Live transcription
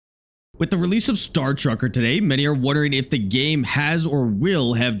With the release of Star Trucker today, many are wondering if the game has or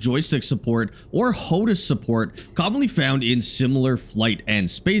will have joystick support or HOTAS support commonly found in similar flight and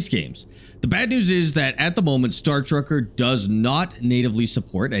space games. The bad news is that at the moment, Star Trucker does not natively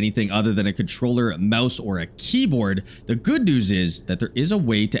support anything other than a controller, mouse, or a keyboard. The good news is that there is a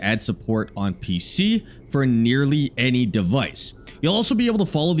way to add support on PC for nearly any device. You'll also be able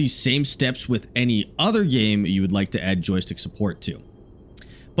to follow these same steps with any other game you would like to add joystick support to.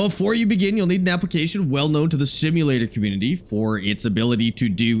 Before you begin, you'll need an application well known to the simulator community for its ability to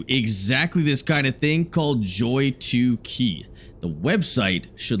do exactly this kind of thing called JoyToKey. The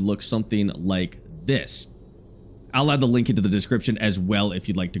website should look something like this. I'll add the link into the description as well if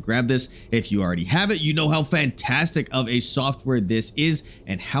you'd like to grab this. If you already have it, you know how fantastic of a software this is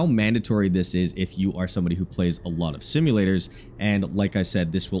and how mandatory this is if you are somebody who plays a lot of simulators. And like I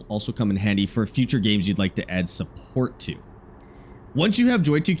said, this will also come in handy for future games you'd like to add support to. Once you have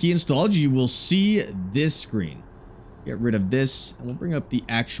JoyToKey installed, you will see this screen. Get rid of this, and we'll bring up the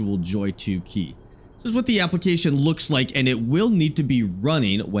actual JoyToKey. This is what the application looks like, and it will need to be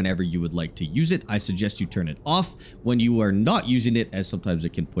running whenever you would like to use it. I suggest you turn it off when you are not using it, as sometimes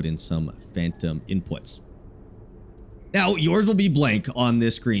it can put in some phantom inputs. Now, yours will be blank on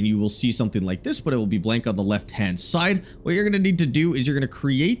this screen. You will see something like this, but it will be blank on the left-hand side. What you're going to need to do is you're going to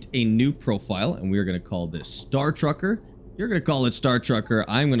create a new profile, and we're going to call this Star Trucker. You're going to call it Star Trucker.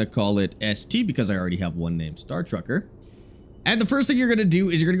 I'm going to call it ST because I already have one named Star Trucker. And the first thing you're going to do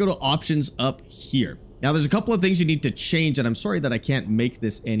is you're going to go to options up here. Now, there's a couple of things you need to change, and I'm sorry that I can't make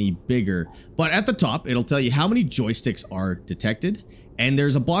this any bigger. But at the top, it'll tell you how many joysticks are detected. And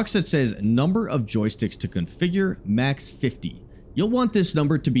there's a box that says number of joysticks to configure, max 50. You'll want this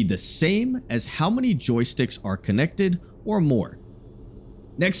number to be the same as how many joysticks are connected or more.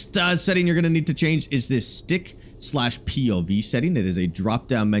 Next setting you're going to need to change is this stick/POV setting. It is a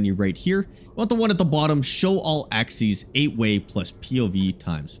drop-down menu right here. You want the one at the bottom, show all axes 8-way plus POV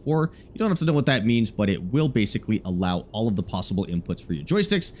times 4. You don't have to know what that means, but it will basically allow all of the possible inputs for your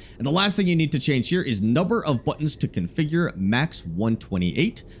joysticks. And the last thing you need to change here is number of buttons to configure, max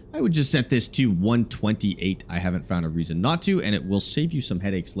 128. I would just set this to 128. I haven't found a reason not to, and it will save you some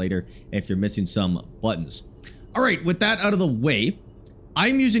headaches later if you're missing some buttons. All right, with that out of the way,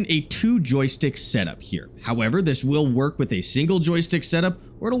 I'm using a 2 joystick setup here. However, this will work with a single joystick setup,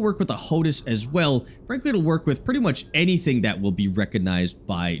 or it'll work with a HOTAS as well. Frankly, it'll work with pretty much anything that will be recognized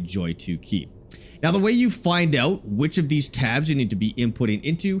by JoyToKey. Now, the way you find out which of these tabs you need to be inputting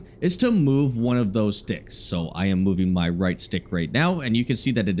into is to move one of those sticks. So I am moving my right stick right now, and you can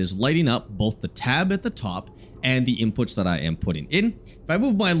see that it is lighting up both the tab at the top and the inputs that I am putting in. If I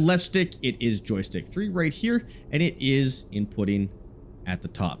move my left stick, it is joystick 3 right here, and it is inputting at the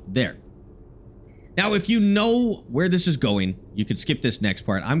top there. Now, if you know where this is going, you can skip this next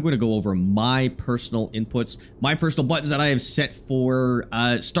part. I'm going to go over my personal inputs, my personal buttons that I have set for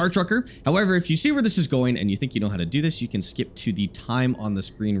Star Trucker. However, if you see where this is going and you think you know how to do this, you can skip to the time on the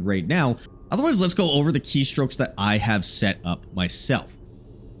screen right now. Otherwise, let's go over the keystrokes that I have set up myself.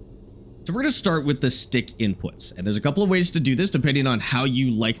 So we're going to start with the stick inputs, and there's a couple of ways to do this depending on how you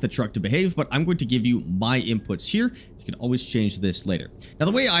like the truck to behave, but I'm going to give you my inputs here. You can always change this later. Now,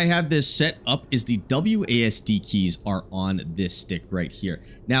 the way I have this set up is the WASD keys are on this stick right here.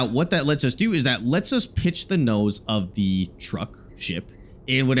 Now, what that lets us do is that lets us pitch the nose of the truck ship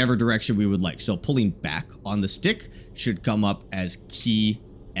in whatever direction we would like. So pulling back on the stick should come up as key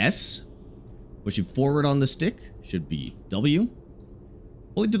S. Pushing forward on the stick should be W.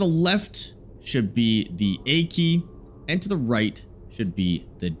 Pulling to the left should be the A key, and to the right should be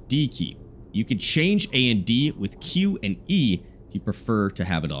the D key. You can change A and D with Q and E if you prefer to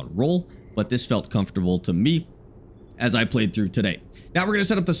have it on roll, but this felt comfortable to me as I played through today. Now we're going to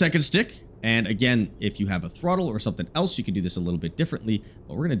set up the second stick, and again, if you have a throttle or something else, you can do this a little bit differently,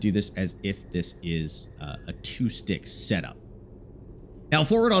 but we're going to do this as if this is a 2-stick setup. Now,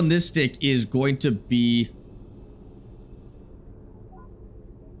 forward on this stick is going to be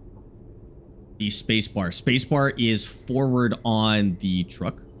the spacebar. Spacebar is forward on the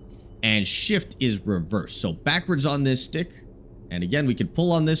truck, and shift is reverse. So backwards on this stick, and again, we can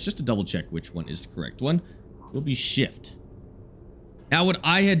pull on this just to double check which one is the correct one, will be shift. Now, what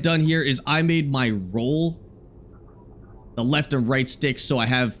I had done here is I made my roll the left and right sticks, so I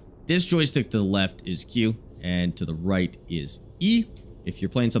have this joystick to the left is Q, and to the right is E. If you're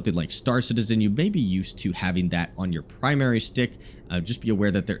playing something like Star Citizen, you may be used to having that on your primary stick. Just be aware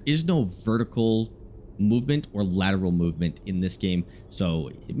that there is no vertical movement or lateral movement in this game, so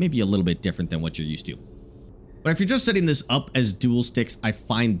it may be a little bit different than what you're used to. But if you're just setting this up as dual sticks, I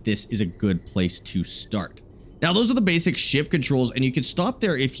find this is a good place to start. Now, those are the basic ship controls, and you can stop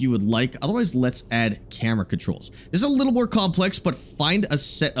there if you would like. Otherwise, let's add camera controls. This is a little more complex, but find a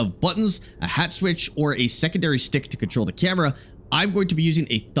set of buttons, a hat switch, or a secondary stick to control the camera. I'm going to be using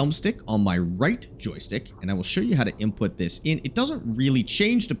a thumbstick on my right joystick, and I will show you how to input this in. It doesn't really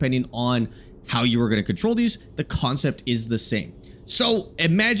change depending on how you are going to control these. The concept is the same. So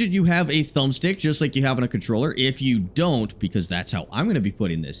imagine you have a thumbstick just like you have on a controller. If you don't, because that's how I'm going to be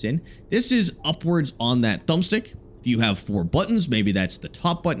putting this in, this is upwards on that thumbstick. If you have 4 buttons, maybe that's the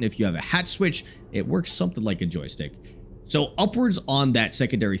top button. If you have a hat switch, it works something like a joystick. So upwards on that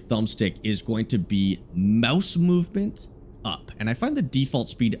secondary thumbstick is going to be mouse movement up. And I find the default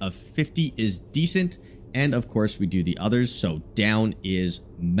speed of 50 is decent. And of course we do the others. So down is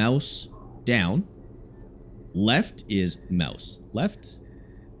mouse down. Left is mouse left,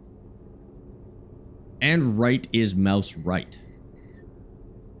 and right is mouse right.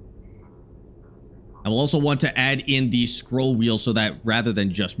 I will also want to add in the scroll wheel so that rather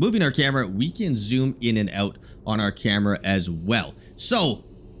than just moving our camera, we can zoom in and out on our camera as well. So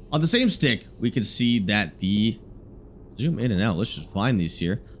on the same stick, we can see that the zoom in and out. Let's just find these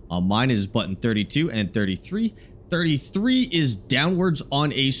here. Mine is button 32 and 33. 33 is downwards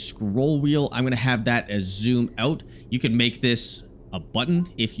on a scroll wheel. I'm going to have that as zoom out. You can make this a button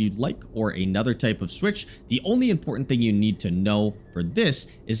if you'd like, or another type of switch. The only important thing you need to know for this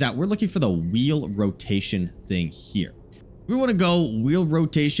is that we're looking for the wheel rotation thing here. We want to go wheel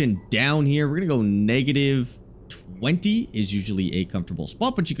rotation down here. We're going to go negative 20 is usually a comfortable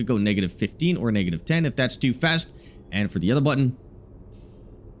spot, but you could go negative 15 or negative 10 if that's too fast. And for the other button,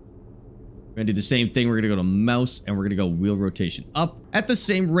 we're going to do the same thing. We're going to go to mouse and we're going to go wheel rotation up at the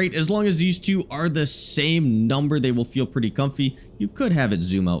same rate. As long as these two are the same number, they will feel pretty comfy. You could have it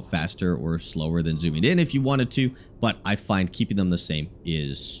zoom out faster or slower than zooming in if you wanted to, but I find keeping them the same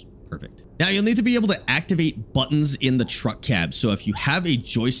is perfect. Now you'll need to be able to activate buttons in the truck cab. So if you have a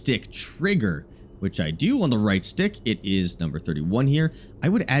joystick trigger, which I do on the right stick, it is number 31 here. I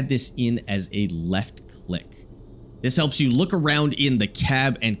would add this in as a left click. This helps you look around in the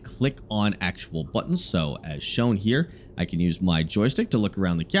cab and click on actual buttons. So as shown here, I can use my joystick to look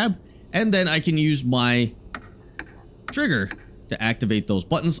around the cab, and then I can use my trigger to activate those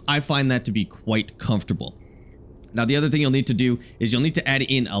buttons. I find that to be quite comfortable. Now, the other thing you'll need to do is you'll need to add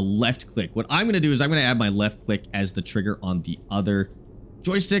in a left click. What I'm going to do is I'm going to add my left click as the trigger on the other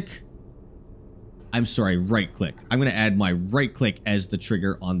joystick. I'm sorry, right click. I'm going to add my right click as the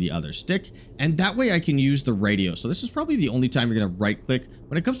trigger on the other stick, and that way I can use the radio. So this is probably the only time you're going to right click.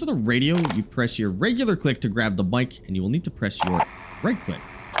 When it comes to the radio, you press your regular click to grab the mic, and you will need to press your right click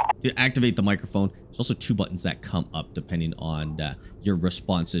to activate the microphone. There's also 2 buttons that come up depending on your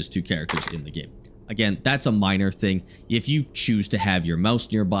responses to characters in the game. Again, that's a minor thing. If you choose to have your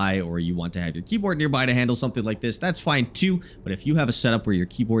mouse nearby or you want to have your keyboard nearby to handle something like this, that's fine too. But if you have a setup where your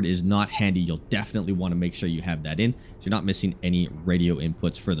keyboard is not handy, you'll definitely want to make sure you have that in so you're not missing any radio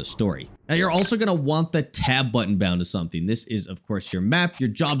inputs for the story. Now, you're also going to want the tab button bound to something. This is, of course, your map, your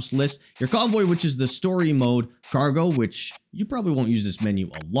jobs list, your convoy, which is the story mode, cargo, which you probably won't use this menu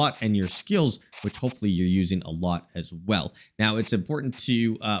a lot, and your skills, which hopefully you're using a lot as well. Now, it's important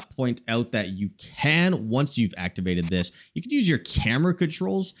to point out that you can, once you've activated this, you can use your camera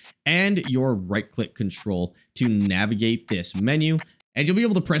controls and your right-click control to navigate this menu. And you'll be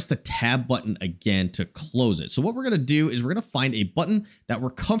able to press the tab button again to close it. So what we're going to do is we're going to find a button that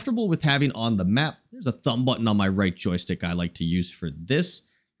we're comfortable with having on the map. There's a thumb button on my right joystick I like to use for this.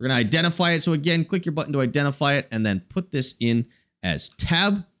 We're going to identify it. So again, click your button to identify it and then put this in as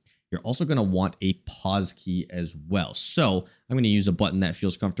tab. You're also going to want a pause key as well. So I'm going to use a button that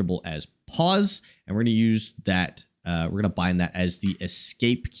feels comfortable as pause, and we're going to use that. We're going to bind that as the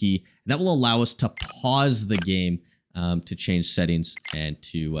escape key. That will allow us to pause the game to change settings and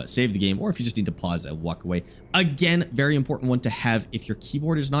to save the game, or if you just need to pause and walk away. Again, very important one to have if your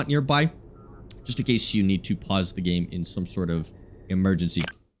keyboard is not nearby, just in case you need to pause the game in some sort of emergency.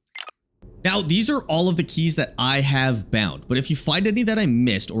 Now, these are all of the keys that I have bound, but if you find any that I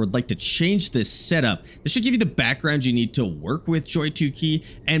missed or would like to change this setup, this should give you the background you need to work with JoyToKey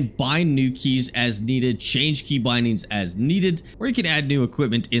and bind new keys as needed, change key bindings as needed, or you can add new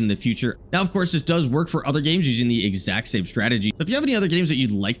equipment in the future. Now, of course, this does work for other games using the exact same strategy. So if you have any other games that you'd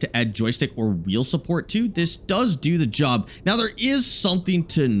like to add joystick or wheel support to, this does do the job. Now, there is something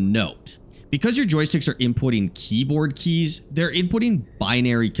to note. Because your joysticks are inputting keyboard keys, they're inputting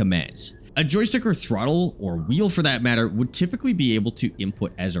binary commands. A joystick or throttle, or wheel for that matter, would typically be able to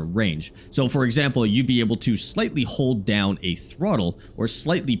input as a range. So for example, you'd be able to slightly hold down a throttle or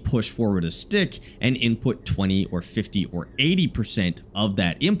slightly push forward a stick and input 20 or 50 or 80% of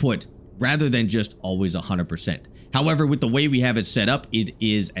that input rather than just always 100%. However, with the way we have it set up, it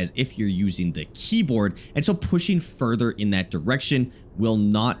is as if you're using the keyboard, and so pushing further in that direction will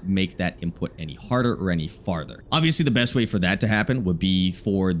not make that input any harder or any farther. Obviously, the best way for that to happen would be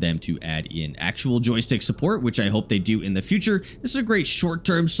for them to add in actual joystick support, which I hope they do in the future. This is a great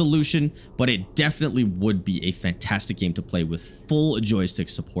short-term solution, but it definitely would be a fantastic game to play with full joystick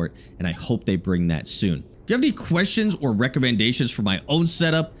support, and I hope they bring that soon. If you have any questions or recommendations for my own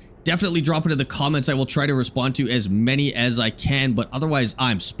setup, definitely drop it in the comments. I will try to respond to as many as I can, but otherwise,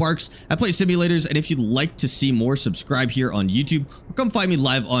 I'm Sparx. I play simulators, and if you'd like to see more, subscribe here on YouTube, or come find me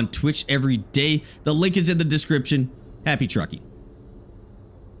live on Twitch every day. The link is in the description. Happy trucking.